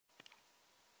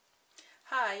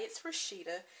Hi, it's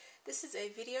Rashida. This is a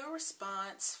video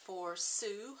response for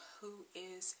Sue, who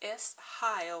is S.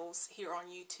 Hiles here on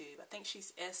YouTube. I think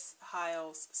she's S.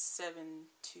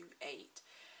 Hiles728.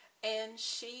 And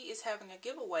she is having a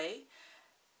giveaway.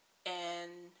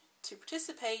 And to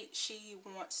participate, she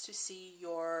wants to see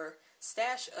your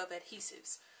stash of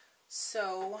adhesives.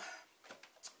 So,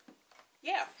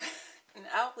 yeah. And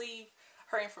I'll leave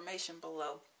her information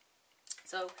below.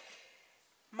 So,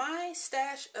 my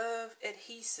stash of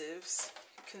adhesives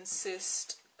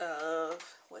consists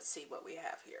of, let's see what we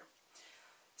have here.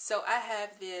 So I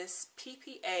have this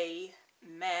PPA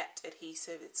matte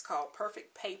adhesive. It's called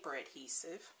Perfect Paper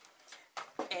Adhesive.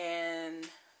 And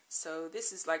so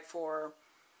this is like for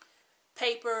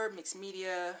paper, mixed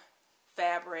media,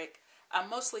 fabric. I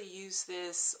mostly use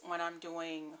this when I'm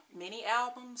doing mini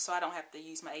albums, so I don't have to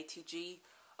use my ATG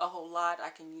a whole lot. I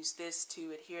can use this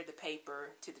to adhere the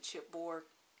paper to the chipboard.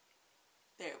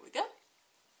 There we go.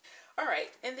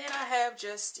 Alright, and then I have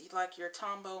just like your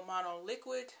Tombow Mono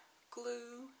Liquid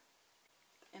glue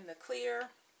in the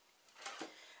clear.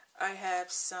 I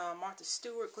have some Martha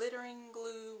Stewart glittering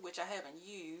glue, which I haven't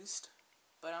used,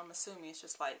 but I'm assuming it's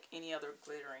just like any other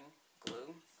glittering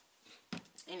glue.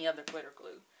 Any other glitter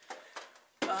glue.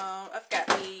 I've got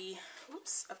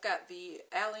the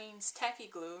Aleene's Tacky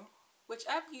Glue, which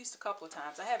I've used a couple of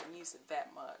times. I haven't used it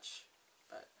that much,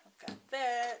 but I've got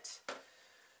that.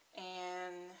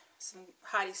 And some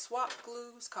Heidi Swapp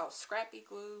glue. It's called Scrappy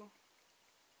Glue.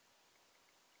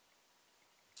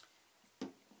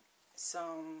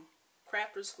 Some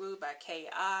Crafter's Glue by K.I.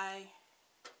 I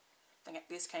think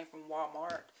this came from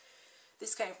Walmart.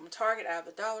 This came from Target out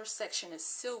of the dollar section. It's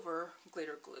silver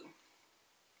glitter glue.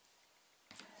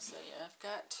 So yeah, I've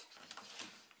got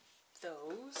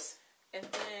those. And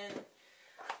then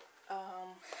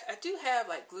I do have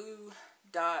like glue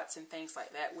dots and things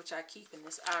like that, which I keep in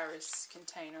this iris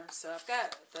container. So I've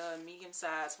got the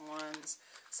medium-sized ones,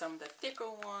 some of the thicker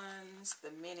ones,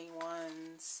 the mini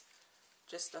ones,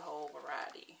 just a whole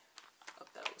variety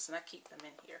of those. And I keep them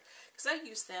in here because I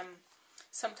use them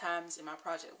sometimes in my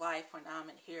project life when I'm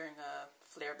adhering a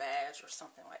flare badge or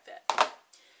something like that.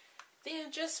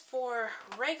 Then just for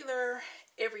regular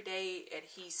everyday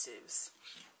adhesives,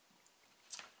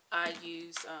 I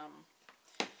use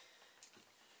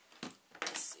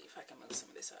let's see if I can move some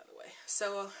of this out of the way.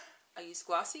 So I use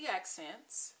Glossy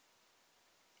Accents.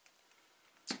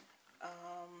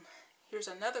 Here's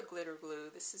another glitter glue.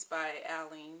 This is by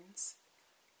Aleene's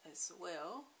as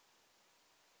well.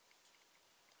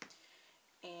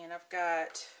 And I've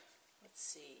got, let's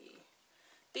see,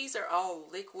 these are all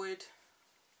liquid,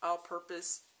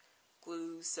 all-purpose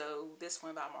glue. So this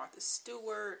one by Martha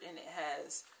Stewart, and it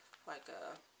has like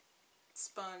a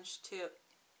sponge tip.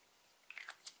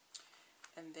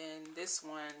 And then this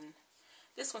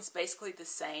one's basically the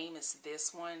same as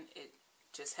this one. It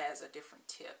just has a different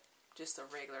tip, just a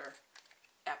regular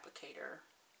applicator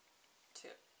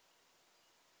tip.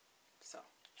 So,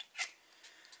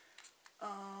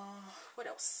 what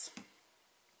else?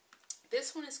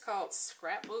 This one is called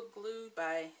Scrapbook Glue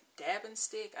by Dab and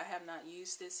Stick. I have not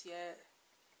used this yet,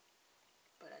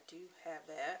 but I do have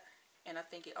that. And I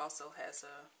think it also has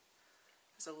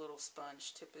a little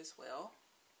sponge tip as well.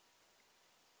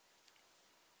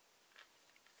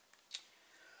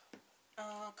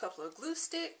 A couple of glue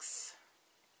sticks.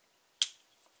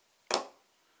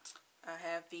 I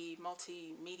have the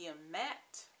Multi-Medium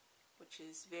Matte, which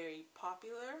is very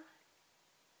popular.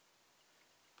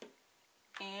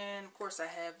 And of course I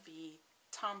have the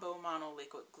Tombow Mono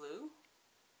Liquid Glue,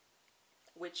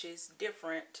 which is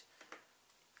different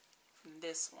from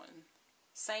this one.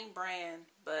 Same brand,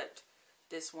 but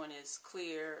this one is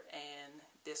clear and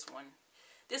this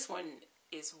one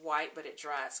is white, but it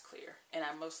dries clear. And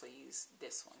I mostly use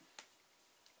this one.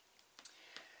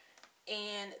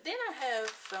 And then I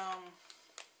have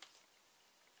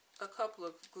a couple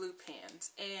of glue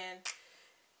pens. And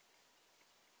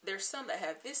there's some that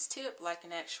have this tip, like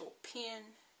an actual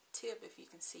pen tip, if you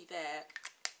can see that.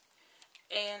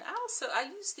 And I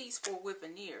use these with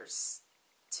veneers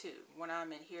too, when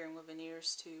I'm adhering with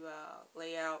veneers to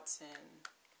layouts and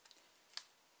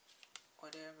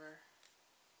whatever.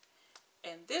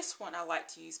 And this one I like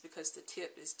to use because the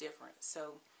tip is different.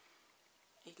 So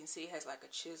you can see it has like a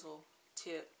chisel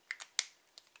tip.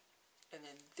 And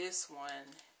then this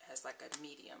one has like a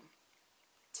medium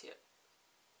tip.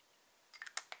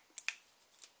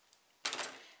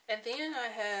 And then I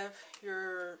have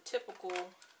your typical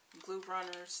glue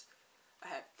runners. I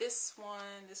have this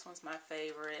one. This one's my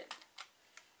favorite.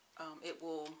 It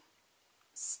will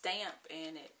stamp,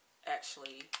 and it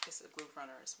actually is a glue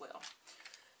runner as well.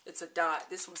 It's a dot.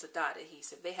 This one's a dot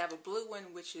adhesive. They have a blue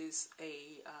one, which is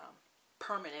a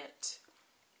permanent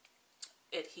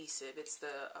adhesive. It's the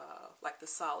like the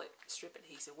solid strip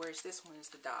adhesive, whereas this one is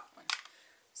the dot one.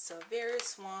 So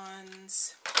various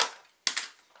ones.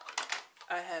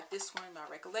 I have this one, My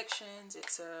Recollections.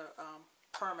 It's a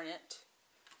permanent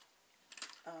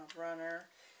runner.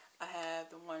 I have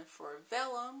the one for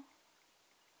vellum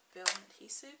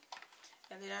adhesive.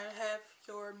 And then I have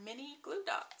your mini glue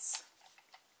dots.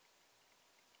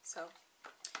 So,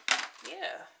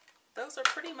 yeah, those are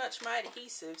pretty much my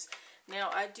adhesives. Now,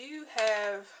 I do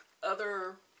have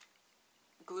other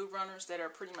glue runners that are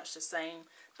pretty much the same,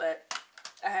 but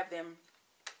I have them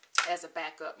as a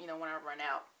backup, you know, when I run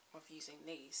out of using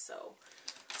these.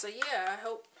 So yeah, I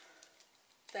hope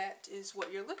that is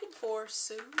what you're looking for,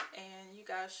 Sue, and you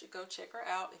guys should go check her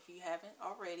out if you haven't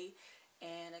already.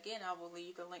 And again, I will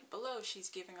leave a link below. She's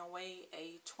giving away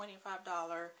a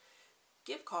 $25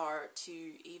 gift card to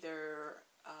either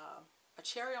a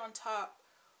cherry on top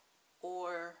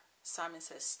or Simon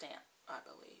Says stamp, I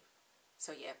believe.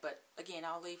 So yeah, but again,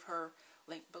 I'll leave her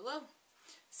link below.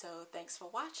 So thanks for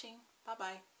watching.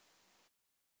 Bye-bye.